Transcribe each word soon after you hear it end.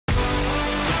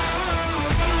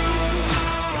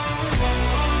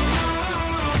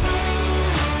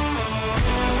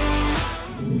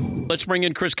Let's bring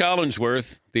in Cris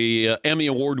Collinsworth, the Emmy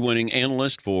Award-winning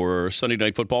analyst for Sunday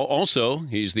Night Football. Also,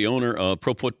 he's the owner of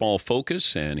Pro Football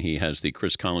Focus, and he has the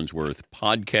Cris Collinsworth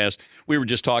podcast. We were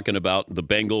just talking about the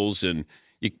Bengals, and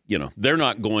you know they're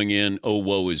not going in, oh,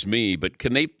 woe is me, but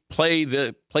can they play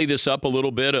this up a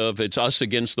little bit of it's us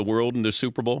against the world in the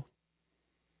Super Bowl?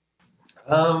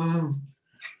 That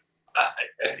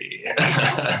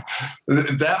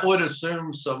would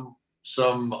assume some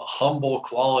humble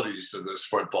qualities to this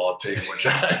football team, which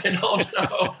I don't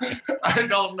know. I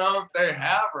don't know if they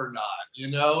have or not. You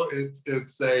know,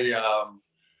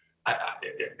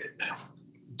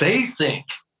 they think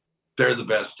they're the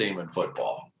best team in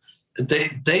football.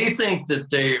 They think that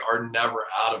they are never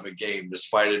out of a game,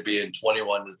 despite it being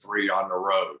 21-3 on the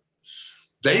road.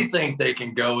 They think they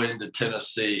can go into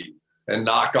Tennessee and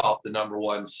knock off the number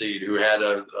one seed who had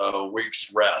a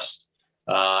week's rest.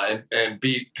 And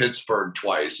beat Pittsburgh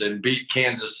twice, and beat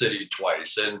Kansas City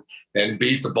twice, and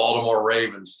beat the Baltimore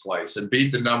Ravens twice, and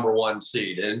beat the number one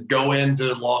seed, and go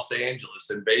into Los Angeles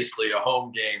and basically a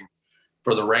home game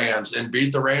for the Rams and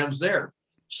beat the Rams there.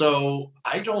 So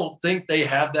I don't think they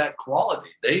have that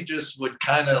quality. They just would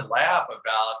kind of laugh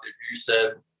about if you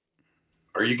said,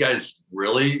 "Are you guys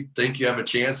really think you have a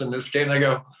chance in this game?" They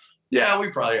go, "Yeah, we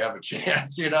probably have a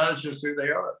chance." You know, it's just who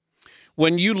they are.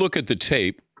 When you look at the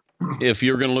tape, if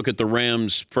you're going to look at the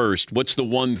Rams first, what's the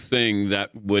one thing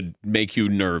that would make you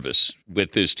nervous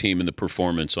with this team and the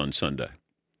performance on Sunday?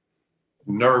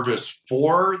 Nervous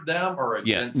for them or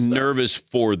against them? Nervous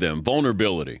for them.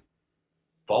 Vulnerability.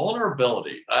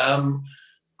 Vulnerability.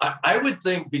 I would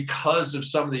think because of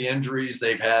some of the injuries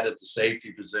they've had at the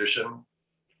safety position,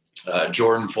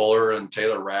 Jordan Fuller and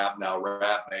Taylor Rapp. Now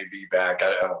Rapp may be back.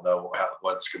 I don't know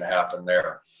what's going to happen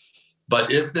there.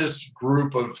 But if this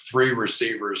group of three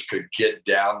receivers could get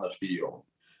down the field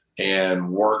and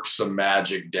work some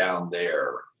magic down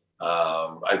there,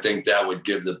 I think that would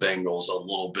give the Bengals a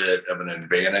little bit of an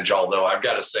advantage. Although I've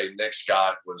got to say Nick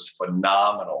Scott was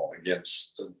phenomenal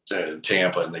against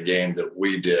Tampa in the game that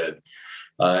we did.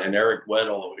 And Eric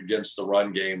Weddle against the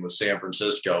run game with San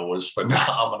Francisco was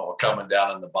phenomenal coming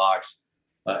down in the box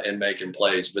and making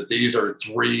plays. But these are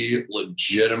three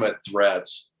legitimate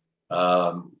threats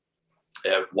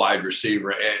at wide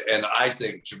receiver. And I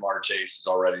think Jamar Chase is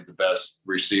already the best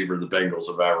receiver the Bengals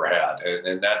have ever had.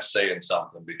 And that's saying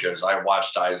something because I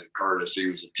watched Isaac Curtis.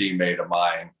 He was a teammate of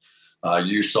mine.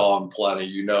 You saw him plenty.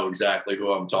 You know exactly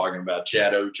who I'm talking about.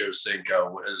 Chad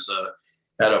Ochocinco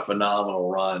had a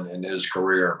phenomenal run in his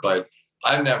career. But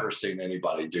I've never seen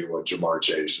anybody do what Jamar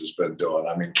Chase has been doing.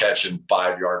 I mean, catching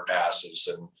 5-yard passes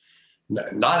and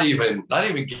not even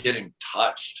getting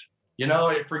touched. You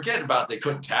know, forget about they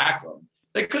couldn't tackle him.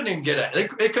 They couldn't even they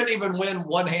couldn't even win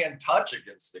one-hand touch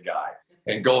against the guy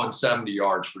and going 70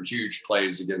 yards for huge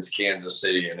plays against Kansas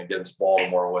City and against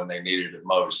Baltimore when they needed it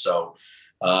most. So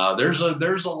there's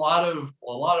a lot of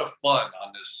fun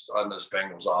on this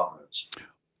Bengals offense.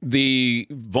 The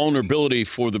vulnerability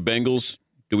for the Bengals.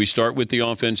 Do we start with the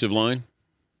offensive line?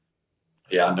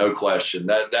 Yeah, no question.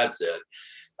 That's it.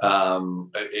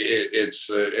 It's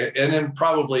and then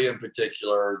probably in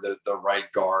particular the right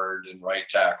guard and right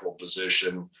tackle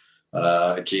position,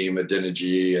 Hakeem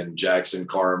Adeniji and Jackson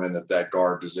Carman at that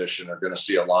guard position are going to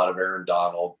see a lot of Aaron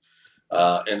Donald,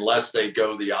 unless they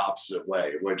go the opposite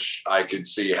way, which I could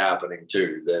see happening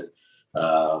too. That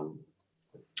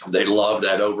they love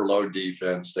that overload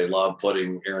defense. They love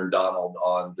putting Aaron Donald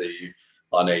on a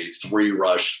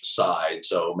 3-rush side.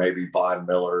 So maybe Von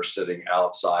Miller sitting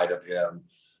outside of him.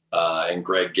 And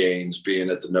Greg Gaines being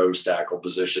at the nose tackle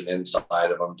position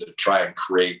inside of them to try and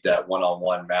create that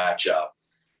one-on-one matchup.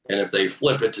 And if they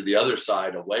flip it to the other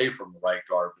side away from the right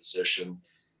guard position,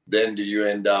 then do you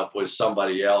end up with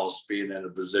somebody else being in a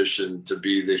position to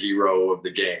be the hero of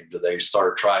the game? Do they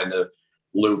start trying to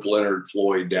loop Leonard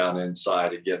Floyd down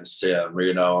inside against him,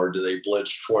 or do they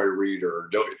blitz Troy Reader?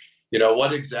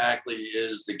 What exactly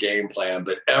is the game plan?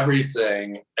 But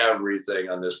everything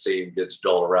on this team gets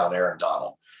built around Aaron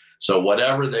Donald. So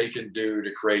whatever they can do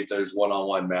to create those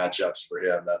one-on-one matchups for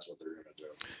him, that's what they're going to do.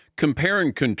 Compare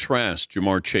and contrast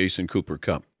Jamar Chase and Cooper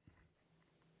Kupp.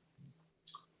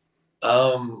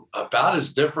 About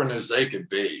as different as they could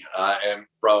be, and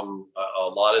from a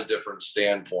lot of different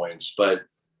standpoints. But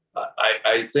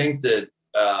I think that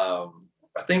I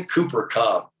think Cooper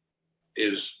Kupp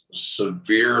is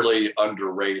severely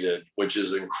underrated, which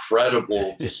is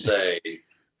incredible to say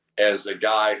as a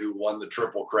guy who won the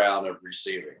Triple Crown of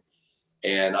receiving.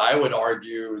 And I would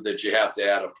argue that you have to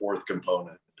add a fourth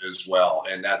component as well,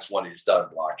 and that's what he's done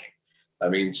blocking. I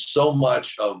mean, so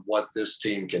much of what this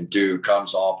team can do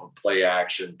comes off of play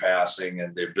action passing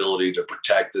and the ability to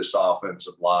protect this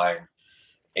offensive line.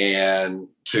 And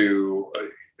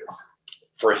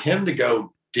for him to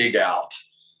go dig out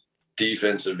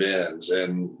defensive ends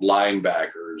and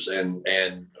linebackers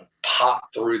and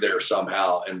pop through there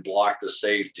somehow and block the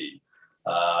safety,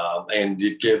 and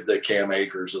you give the Cam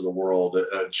Akers of the world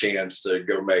a chance to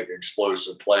go make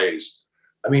explosive plays.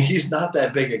 I mean, he's not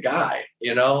that big a guy,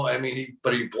 I mean,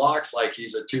 but he blocks like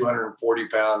he's a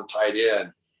 240-pound tight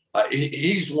end.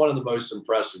 He's one of the most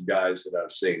impressive guys that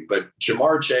I've seen. But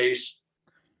Jamar Chase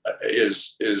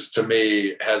is to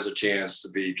me has a chance to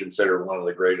be considered one of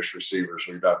the greatest receivers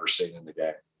we've ever seen in the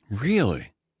game.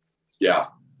 Really? Yeah,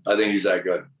 I think he's that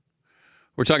good.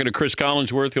 We're talking to Cris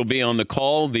Collinsworth. He'll be on the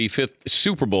call, the 5th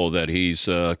Super Bowl that he's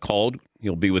called.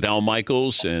 He'll be with Al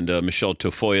Michaels and Michelle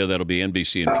Tafoya. That'll be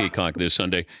NBC and Peacock this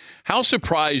Sunday. How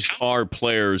surprised are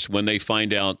players when they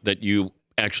find out that you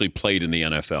actually played in the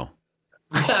NFL?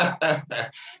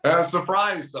 I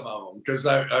surprised some of them because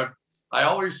I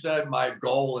always said my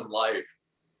goal in life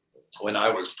when I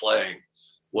was playing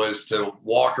was to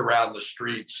walk around the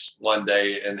streets one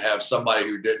day and have somebody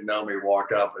who didn't know me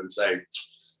walk up and say,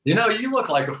 you look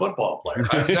like a football player.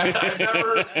 I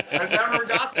never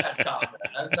got that comment.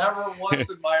 I never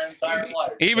once in my entire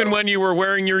life. Even when you were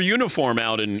wearing your uniform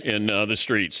out in the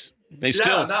streets. Which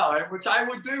I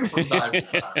would do from time to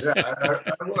time. Yeah,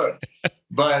 I would.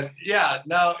 But yeah,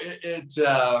 no,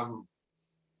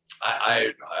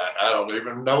 I don't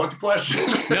even know what the question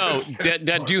is. No,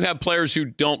 that do have players who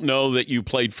don't know that you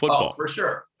played football.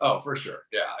 Oh, for sure.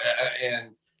 Yeah.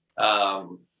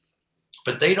 And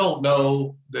but they don't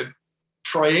know that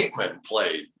Troy Aikman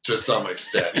played to some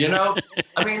extent.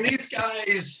 I mean, these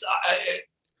guys,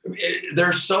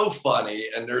 they're so funny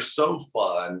and they're so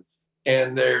fun.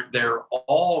 And they're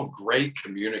all great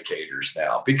communicators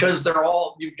now because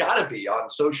you've got to be on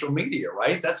social media,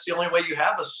 right? That's the only way you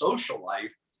have a social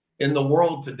life in the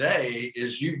world today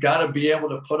is you've got to be able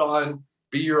to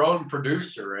be your own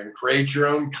producer and create your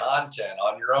own content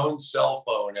on your own cell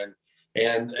phone.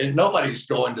 And nobody's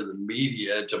going to the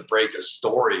media to break a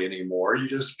story anymore. You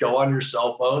just go on your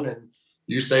cell phone and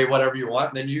you say whatever you want,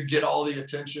 and then you get all the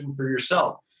attention for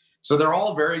yourself. So they're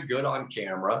all very good on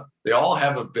camera. They all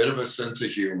have a bit of a sense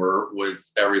of humor with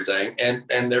everything.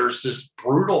 And there's this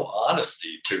brutal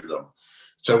honesty to them.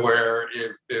 So where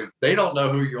if they don't know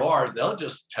who you are, they'll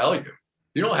just tell you.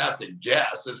 You don't have to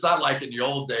guess. It's not like in the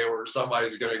old day where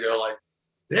somebody's going to go like,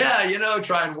 yeah,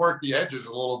 try and work the edges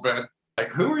a little bit. Like,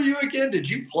 who are you again? Did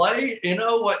you play?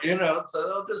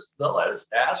 So they'll let us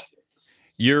ask you.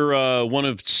 You're one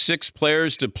of 6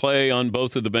 players to play on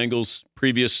both of the Bengals'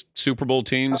 previous Super Bowl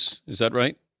teams. Is that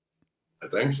right? I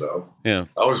think so. Yeah.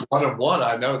 I was one of one.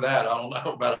 I know that. I don't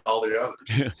know about all the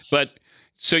others. But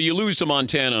so you lose to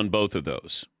Montana on both of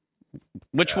those.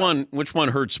 Which one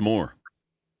hurts more?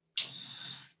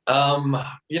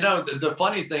 The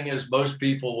funny thing is most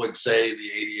people would say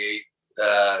the 88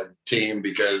 team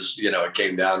because, it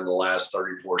came down to the last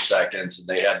 34 seconds and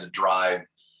they had to drive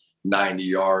 90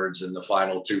 yards in the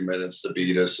final 2 minutes to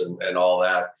beat us and all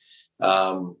that.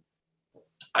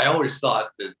 I always thought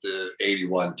that the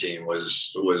 81 team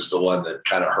was the one that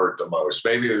kind of hurt the most.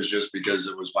 Maybe it was just because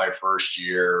it was my first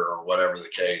year or whatever the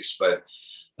case, but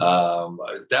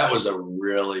that was a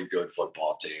really good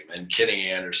football team. And Kenny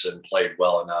Anderson played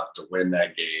well enough to win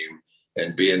that game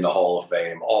and be in the Hall of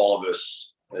Fame. All of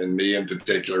us, and me in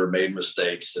particular, made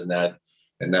mistakes in that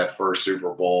first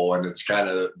Super Bowl. And it's kind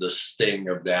of the sting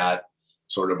of that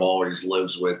sort of always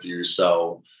lives with you.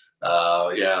 So,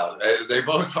 they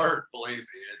both hurt, believe me.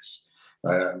 It's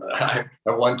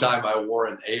at one time I wore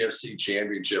an AFC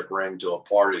championship ring to a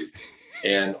party,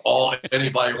 and all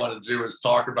anybody wanted to do was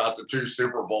talk about the 2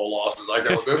 Super Bowl losses. I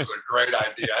go, this is a great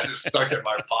idea. I just stuck it in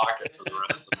my pocket for the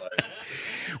rest of the night.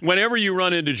 Whenever you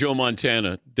run into Joe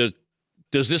Montana,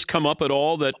 does this come up at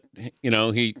all that,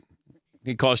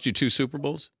 he cost you 2 Super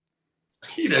Bowls?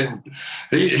 He didn't.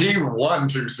 He won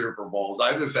 2 Super Bowls.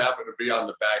 I just happened to be on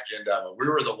the back end of it. We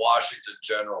were the Washington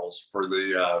Generals for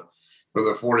the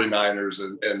 49ers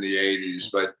in the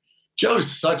 80s. But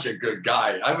Joe's such a good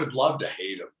guy. I would love to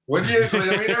hate him. Would you?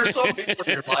 I mean, there's some people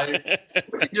in your life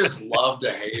where you just love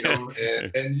to hate him,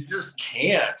 and you just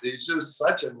can't. He's just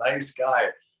such a nice guy.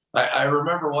 I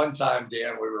remember one time,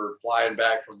 Dan, we were flying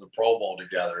back from the Pro Bowl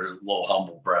together. A little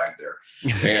humble brag there,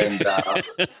 and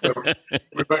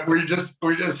but we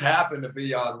just happened to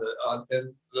be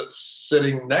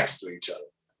sitting next to each other,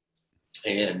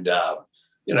 and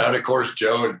and of course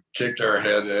Joe had kicked our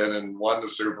head in and won the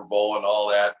Super Bowl and all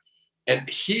that, and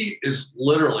he is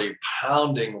literally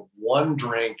pounding one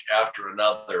drink after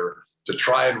another to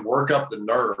try and work up the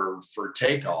nerve for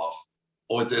takeoff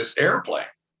with this airplane.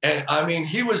 And I mean,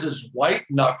 he was as white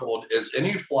knuckled as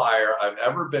any flyer I've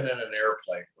ever been in an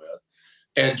airplane with,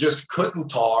 and just couldn't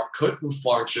talk, couldn't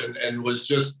function, and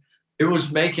it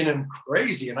was making him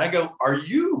crazy. And I go, are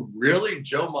you really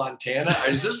Joe Montana?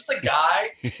 Is this the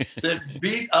guy that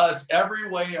beat us every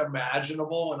way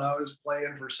imaginable when I was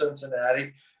playing for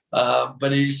Cincinnati?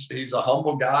 But he's a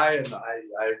humble guy, and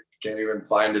I can't even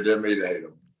find it in me to hate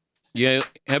him. Yeah,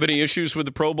 have any issues with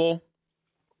the Pro Bowl?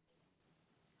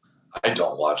 I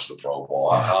don't watch the Pro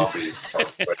Bowl. I'll be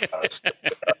perfectly honest.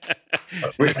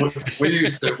 We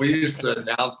used to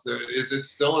announce that. Is it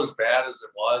still as bad as it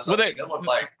was? Well, it looked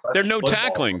like there's no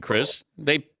tackling, Chris.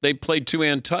 They played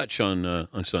 2-hand touch on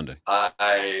Sunday.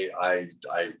 I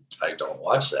don't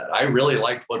watch that. I really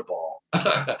like football,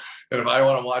 and if I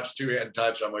want to watch 2-hand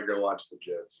touch, I'm gonna go watch the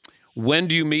kids. When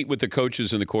do you meet with the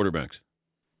coaches and the quarterbacks?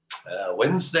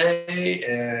 Wednesday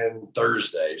and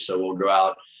Thursday. So we'll go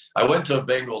out. I went to a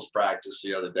Bengals practice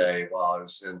the other day while I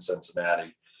was in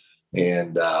Cincinnati,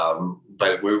 and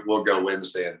but we'll go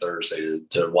Wednesday and Thursday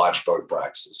to watch both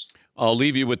practices. I'll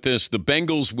leave you with this: the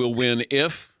Bengals will win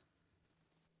if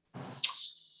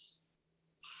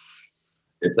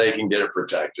they can get it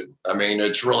protected. I mean,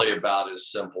 it's really about as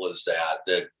simple as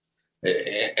that.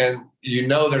 And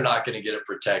they're not going to get it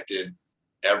protected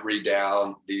every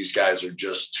down. These guys are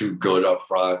just too good up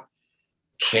front.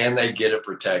 Can they get it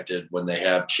protected when they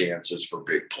have chances for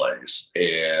big plays?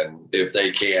 And if they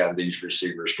can, these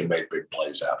receivers can make big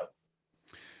plays happen.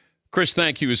 Chris,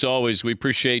 thank you as always. We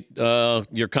appreciate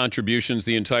your contributions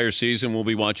the entire season. We'll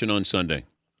be watching on Sunday.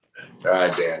 All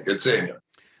right, Dan. Good seeing you.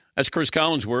 That's Cris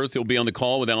Collinsworth. He'll be on the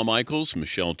call with Al Michaels,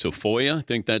 Michelle Tafoya. I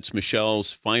think that's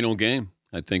Michelle's final game.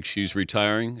 I think she's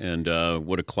retiring, and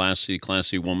what a classy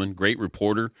woman. Great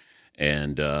reporter,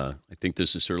 and I think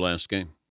this is her last game.